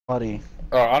Buddy.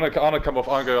 Alright, I'm gonna come off.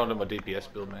 I'm gonna go onto my DPS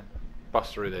build, man.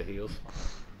 Bust through their heals.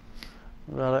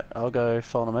 Right, I'll go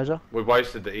final measure. We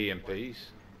wasted the EMPs,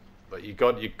 but you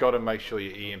got to make sure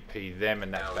you EMP them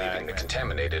in that Now bag. leaving the Man.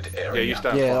 contaminated area. Yeah, you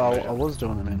start. Yeah, I was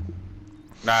doing it, man.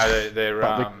 No,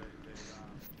 they're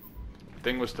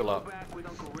thing was still up.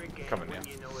 Coming now.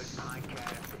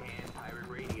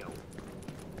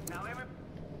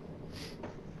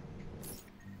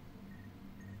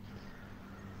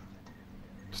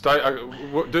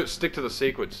 Stick to the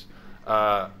sequence.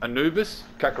 Anoobnz,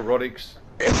 kakarotix,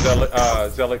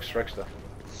 Zelix, Shreksta.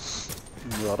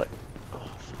 Right.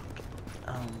 Oh,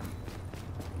 fuck.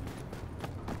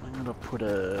 I'm gonna put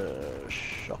a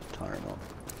shock tyrant on.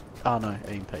 Oh no,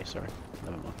 EMP, sorry.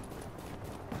 Never mind.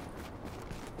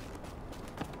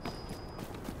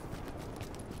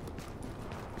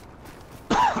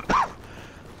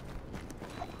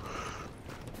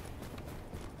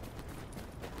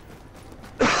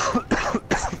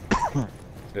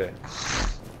 Yeah.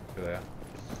 There they are.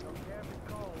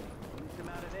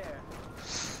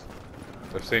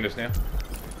 They've seen us now.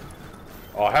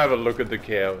 Oh, have a look at the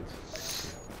cowards.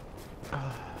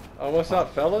 Oh, what's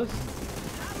up, fellas?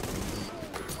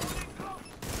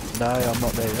 No, I'm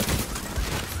not there yet.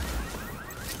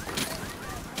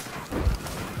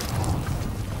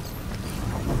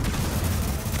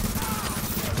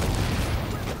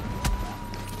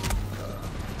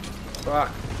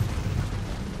 Fuck.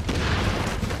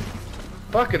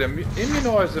 Fuck it,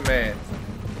 immunise the man.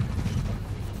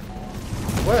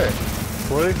 Where?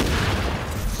 Blue?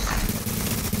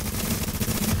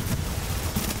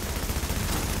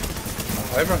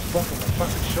 Oh, everyone's blocking my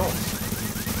fucking shots.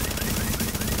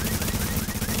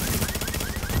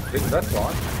 Didn't that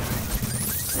time.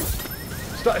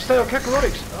 Stay on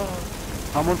kakarotix. Oh.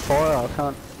 I'm on fire, I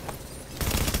can't.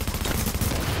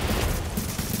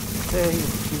 Yeah,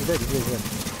 he's dead, he's dead.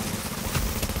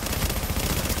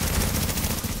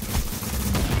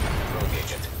 Rogue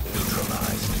agent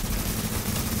neutralized.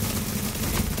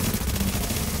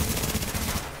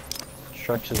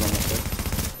 Shreksta's on the side.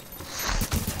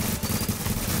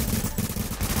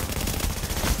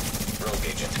 Rogue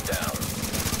agent down.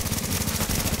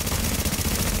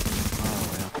 Oh,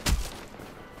 yeah.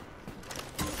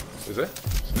 Is it?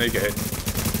 Sneak ahead.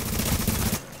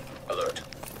 Alert.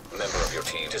 Member of your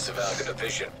team disavowed the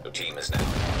division. Your team is now.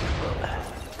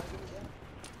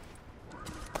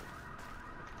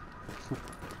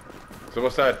 So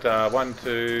what's that? 1,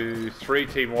 2, 3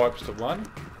 team wipes to 1.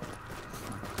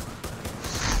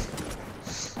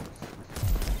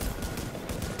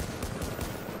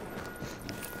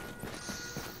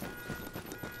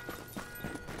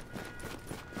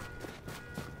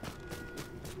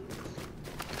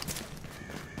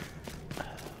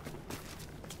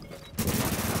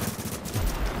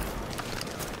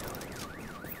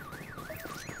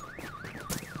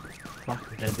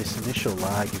 Fuck, man, this initial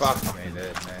lag is... Fuck me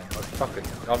there, man.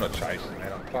 I'm not chasing,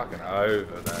 man. I'm fucking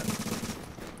over that.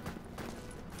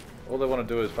 All they want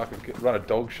to do is fucking run a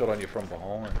dog shot on you from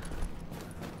behind.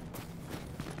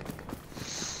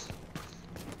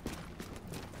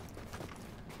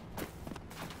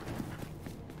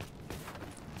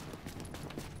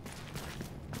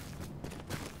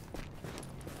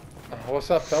 Oh, what's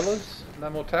up, fellas? No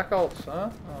more tackles, huh?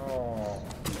 Oh,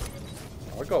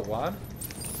 I got one.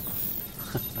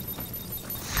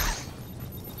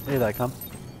 Here they come.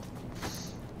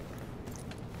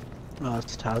 Oh,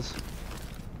 it's Taz.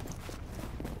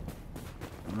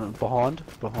 Behind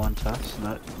Taz.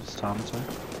 No, it's Tamato.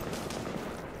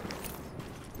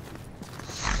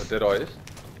 A dead eye is.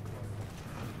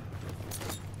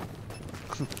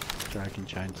 Dragon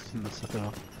chains in the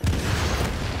stuff.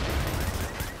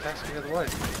 Pass me the other way.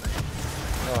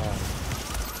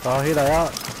 Oh, here they are.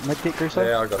 Medkit Grisso.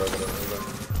 Yeah, I got it.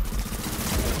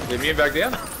 The immune back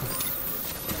down?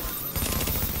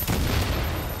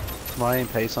 My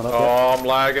EMP's not up Oh, yet. I'm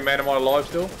lagging, man. Am I alive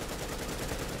still?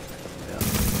 Yeah.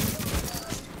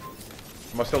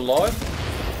 Am I still alive?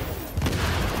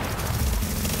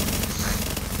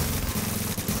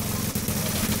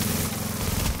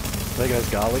 There goes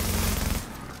Garlic.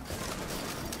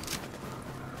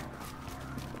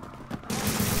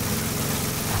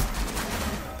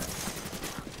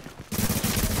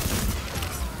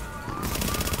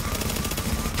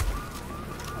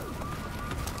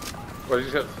 What did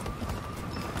you say?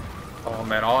 Oh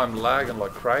man, I'm lagging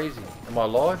like crazy. Am I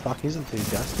alive? Fuck, he's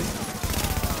enthusiastic.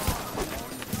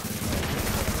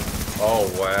 Oh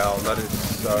wow, that is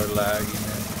so laggy,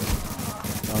 man.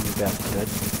 I'm about dead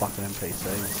from fucking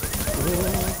NPCs.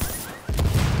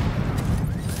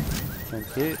 Thank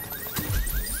you.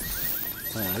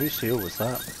 Oh, whose heal was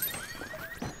that?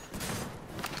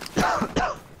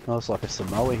 Oh, it's like a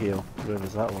Samoa heel, whatever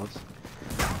that was.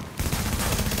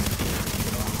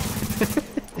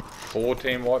 4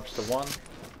 team wipes to 1.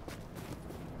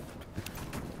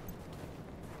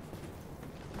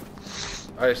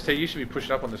 OST, you should be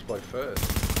pushing up on this bloke first.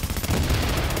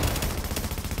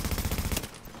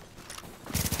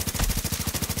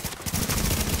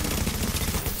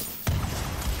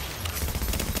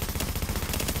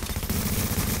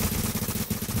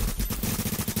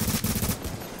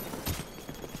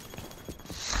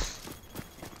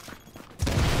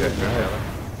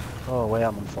 Oh wow,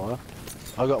 I'm on fire.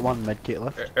 I got 1 med kit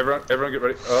left. Everyone get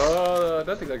ready. Oh, I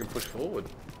don't think they can push forward.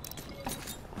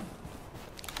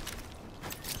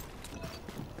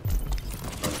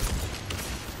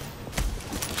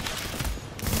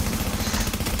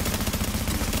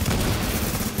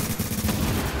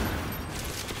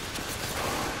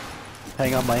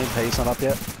 Hang on, my MP's not up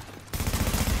yet.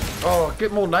 Oh,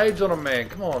 get more nades on them, man.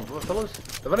 Come on, fellas.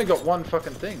 They've only got 1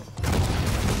 fucking thing.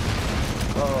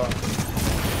 Oh.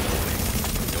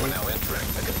 You are now entering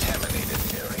the contaminated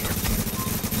area.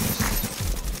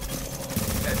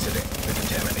 Exiting the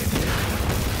contaminated area.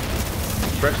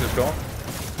 Shreksta's gone.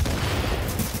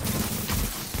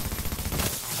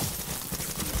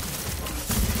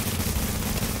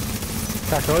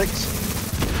 Kakarotix.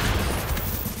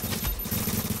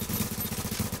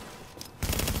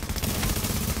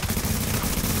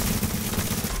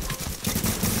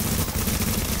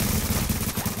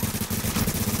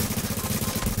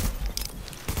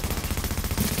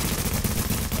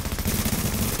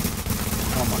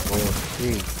 Oh my god,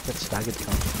 gee, get staggered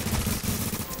come.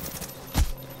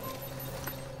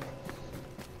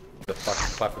 The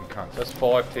fucking clapping cunts. That's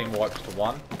 5 team wipes to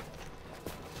 1.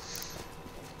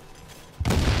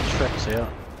 Shrek's out.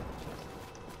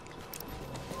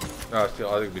 No, still,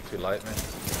 I think it'll be too late, man.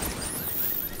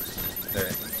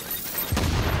 There.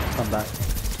 Come back.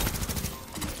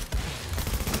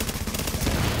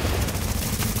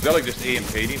 Zelig just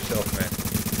EMP'd himself, man.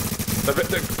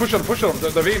 Push on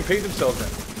them. They've EMP'd themselves, man.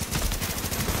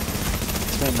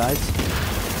 It's been nice.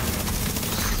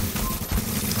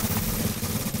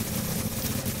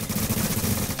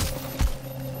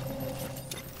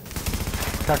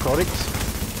 Kakarotix.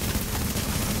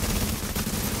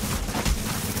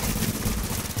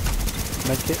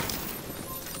 Medkit.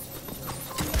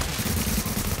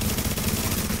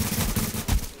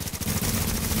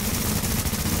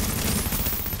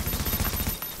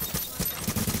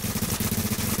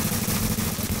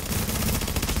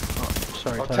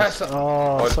 Sorry, Oh, Taz. Tassa.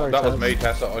 Oh, sorry, that was Taz. me,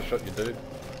 Tassa. I shot you, dude.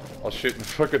 I was shooting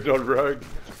fucking on rogue.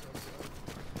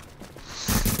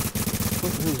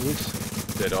 Who's this?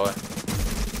 Dead eye.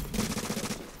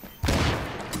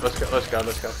 Let's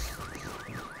go.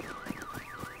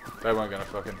 They weren't gonna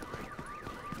fucking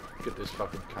get this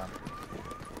fucking cunt.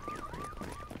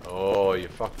 Oh, you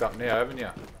fucked up now, haven't you?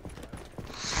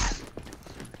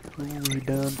 Ooh, we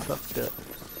done fucked up.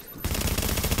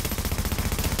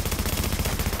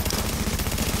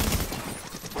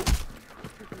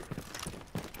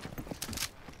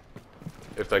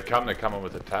 If they come, they're coming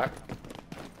with attack.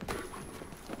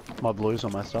 My blues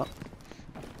are messed up.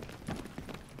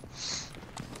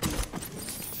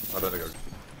 I don't think I...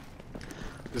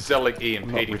 Zelig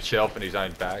EMP'd himself in his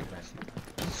own bag, man.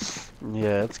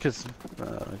 Yeah, it's because...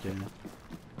 yeah.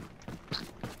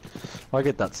 I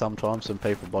get that sometimes when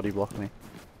people body block me.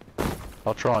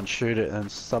 I'll try and shoot it and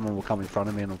someone will come in front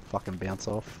of me and it'll fucking bounce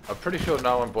off. I'm pretty sure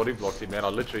no one body blocked him, man. I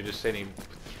literally just seen him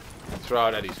throw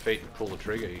it at his feet and pull the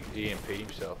trigger. He EMP'd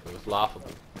himself. It was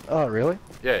laughable. Oh, really?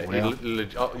 Yeah, Wow.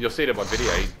 you'll see it in my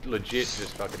video. He legit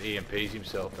just fucking EMPs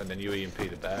himself, and then you EMP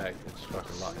the bag. It's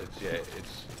fucking like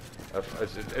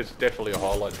it's definitely a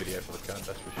highlight video for the cunt.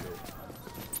 That's for sure.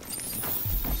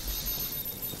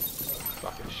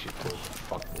 Fucking shit balls,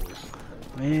 fuck boys.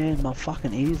 Man, my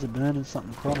fucking ears are burning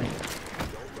something chronic.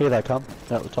 Here they come,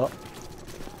 out the top.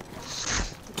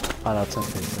 Oh no, it's on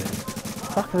PC.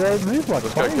 Fuck, they move like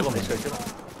Let's go crazy. kill him. Let's go kill him.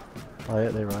 Oh yeah,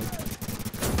 they're right.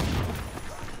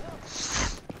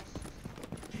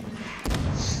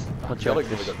 Watch out, Zelig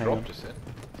never just got hang dropped on. just then.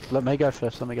 Let me go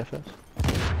first,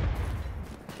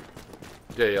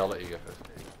 Yeah, I'll let you go first.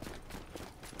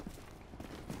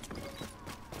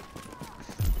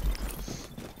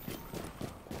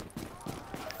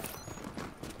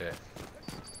 Yeah.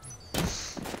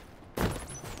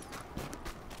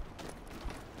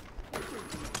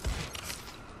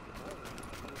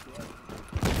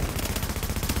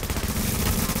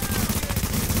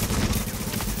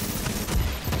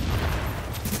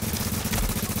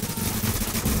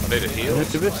 I need a heal.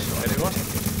 Anyone?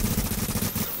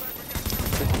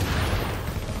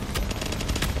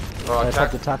 I Alright,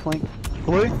 tapped the tackling.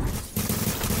 Blue?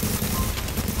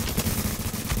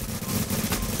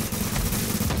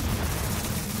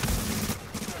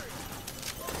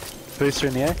 booster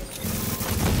in the air.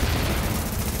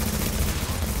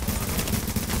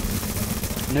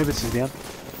 Anubis is down.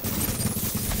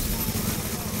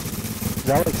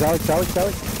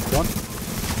 Zalik. Go on.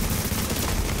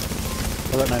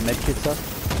 I got no medkits though.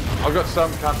 I've got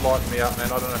some cunt lighting me up,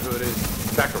 man. I don't know who it is.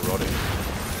 Kakarotix.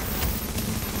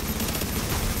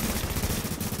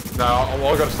 No,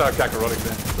 I've got to start kakarotix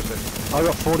then. I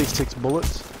got 46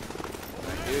 bullets.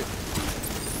 Thank you.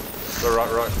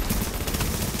 Right.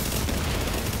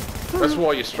 That's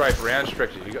why you strafe around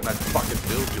Shreksta. You got no fucking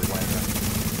build, you wanker.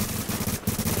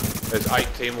 There's 8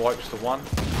 team wipes to 1.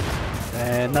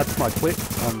 And that's my quit.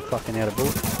 I'm fucking out of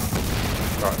bullets.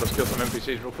 Alright, let's kill some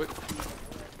NPCs real quick.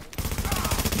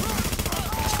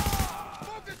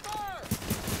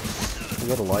 We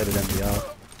got a loaded MBR.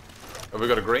 Have we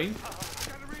got a green?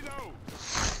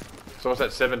 So what's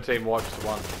that? 17 wipes to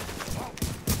 1.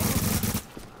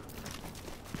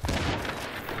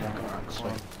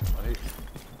 Sweet. I need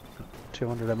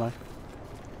 200 ammo.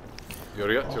 You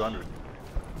already got 200?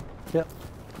 Yep,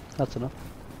 that's enough.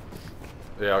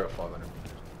 Yeah, I got 500.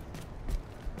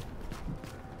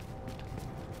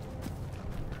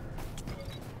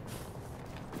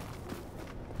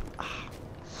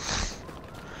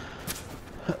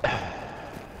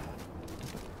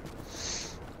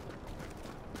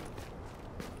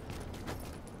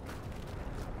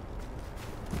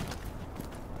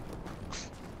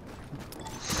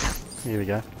 Here we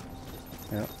go.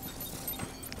 Yep.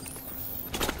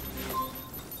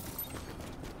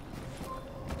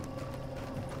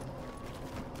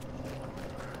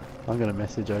 I'm gonna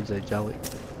message OJ Jalik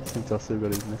since I still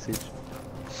got his message.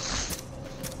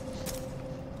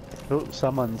 Oh,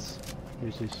 someone's.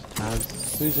 Who's this?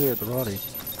 Taz. Who's here at the righty?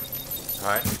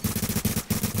 Hi.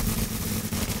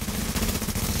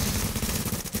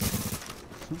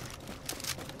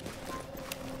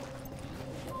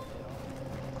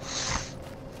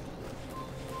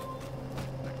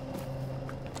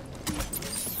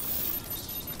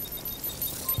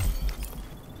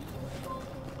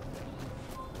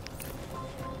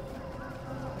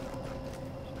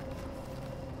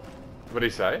 What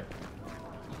did he say?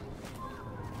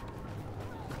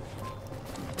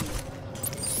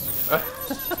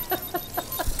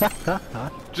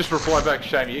 Just reply back,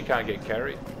 shame you can't get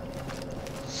carried.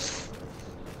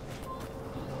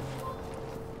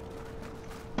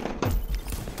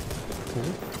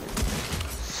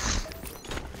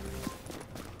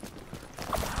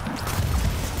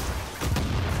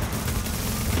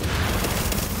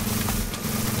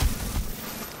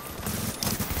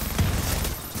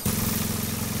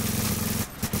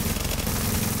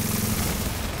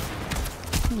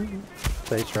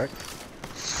 Stay Shrek.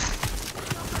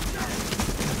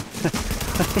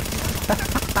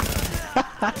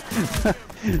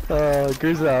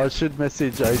 Grisso, I should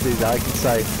message OZ. I can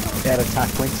say, out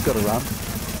attack link's gotta run.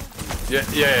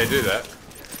 Yeah, do that.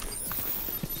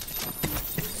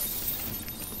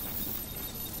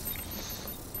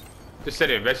 Just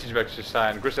send him a message back just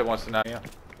saying, Grisso wants to know now.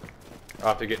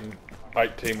 After getting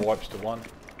 8 team wipes to 1.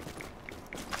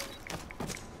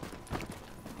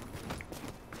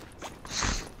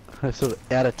 Sort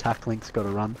of out attack link's gotta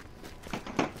run.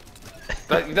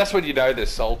 That's when you know they're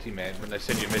salty, man. When they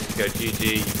send you a message, go,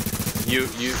 GG,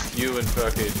 you and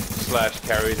fucking slash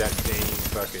carry that team,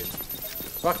 fucking.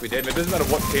 Fuck me dead, man. It doesn't matter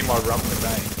what team I run with the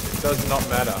game. It does not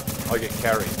matter. I get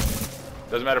carried.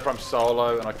 Doesn't matter if I'm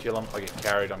solo and I kill them, I get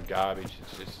carried, I'm garbage.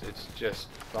 It's just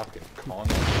fucking con.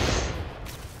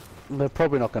 They're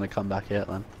probably not gonna come back out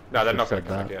then. No, they're not gonna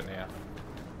come back out now.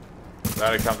 They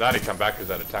only come back because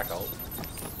that attack ult.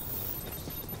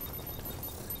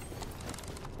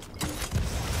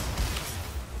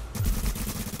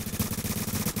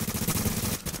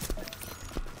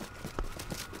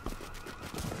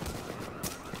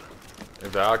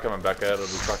 If they are coming back out,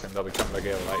 they'll be coming back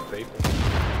out with 8 people.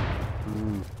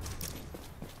 Mm.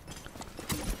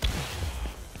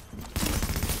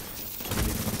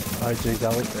 OG's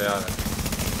Alex. Yeah, I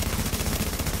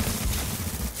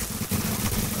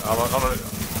know. I'm on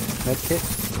Medkit.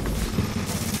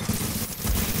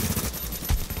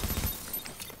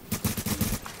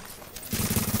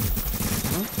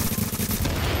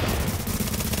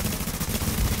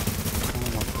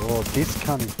 Oh, this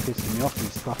cunt is pissing me off.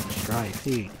 He's fucking strafe.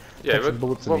 Here. yeah, Put some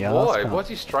bullets in the why? arse, cunt. What's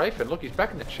he strafing? Look, he's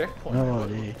back in the checkpoint. No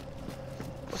idea.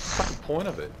 What's the fucking point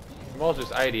of it? You might as well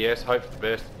just ADS, hope for the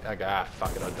best. I go, ah,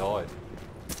 fuck it, I died.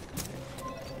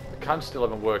 The cunts still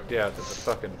haven't worked out that the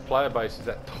fucking player base is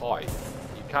that tight.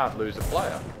 You can't lose a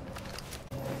player.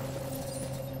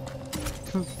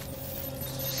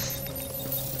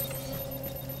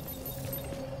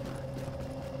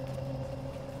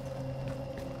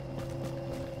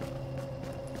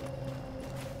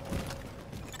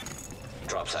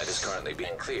 drop site is currently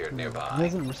being cleared He nearby.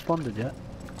 hasn't responded yet.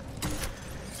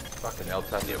 Fucking hell,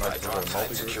 Tassy, Nearby must have drop a site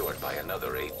multigroup. secured by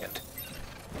another agent.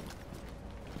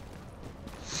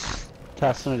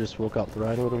 Tassin, just walk up the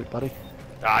road a little bit, buddy.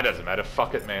 Ah, it doesn't matter.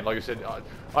 Fuck it, man. Like I said, I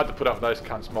had to put up with those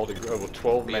cunts multi-group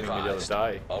 12 Be men the other advised,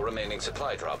 day. all remaining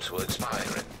supply drops will expire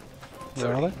in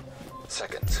Where are 30 they?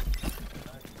 seconds.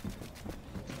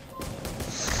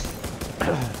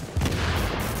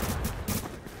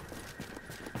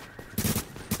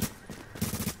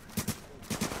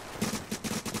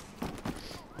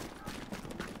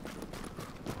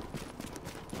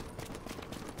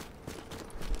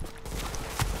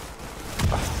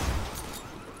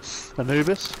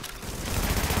 Anubis.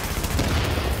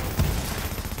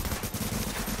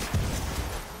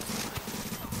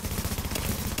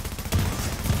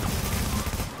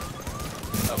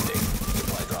 Update.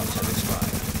 Supply drops have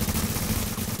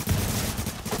expired.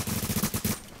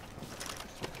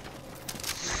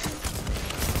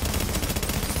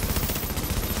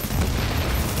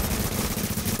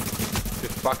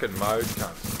 Get fucking mowed,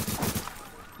 cunts.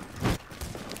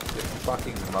 Get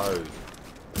fucking mowed.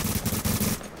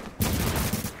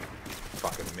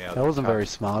 Fucking mouth. That wasn't very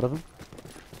smart of him.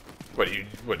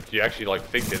 What you actually like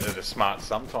think that they're smart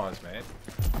sometimes, man?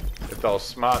 If they were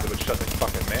smart, they would shut their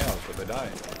fucking mouths, but they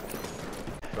don't.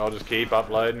 So I'll just keep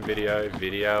uploading video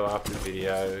after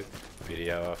video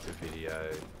after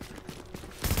video.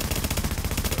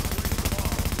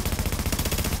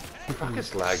 Fuck,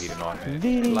 it's laggy tonight, man.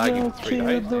 Video Laggy for 3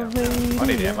 days killed the now. I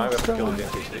need ammo, I have to kill radio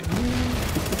his NPC.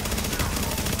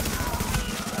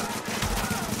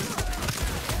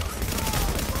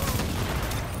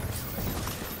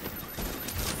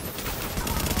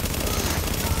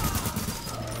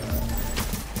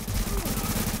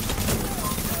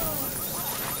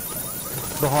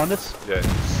 Behind us. Yeah.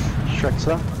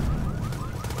 Shreksta.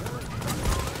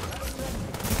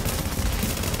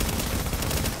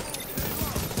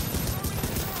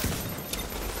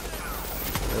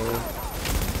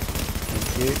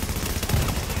 Thank you.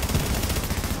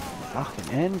 Fucking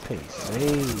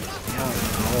NPCs. Oh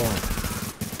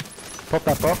god. Pop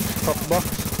that box. Pop the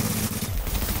box.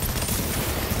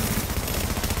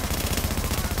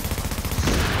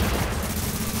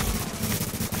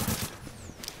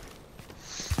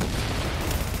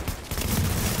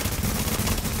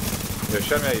 Yeah,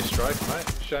 show me how you straight, mate.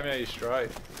 Show me how you straight.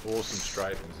 Awesome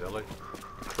straight from Zelly.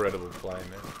 Incredible play,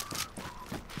 man.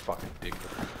 Fucking dick.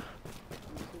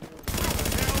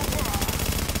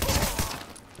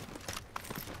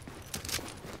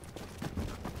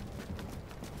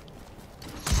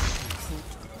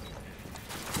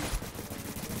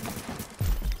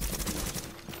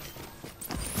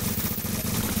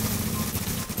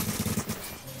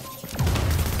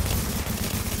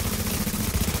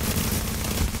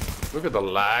 Look at the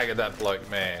lag of that bloke,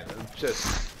 man. Just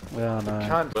Yeah, I know.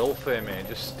 can't welfare, man.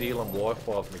 Just stealing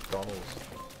Wi-Fi off McDonald's.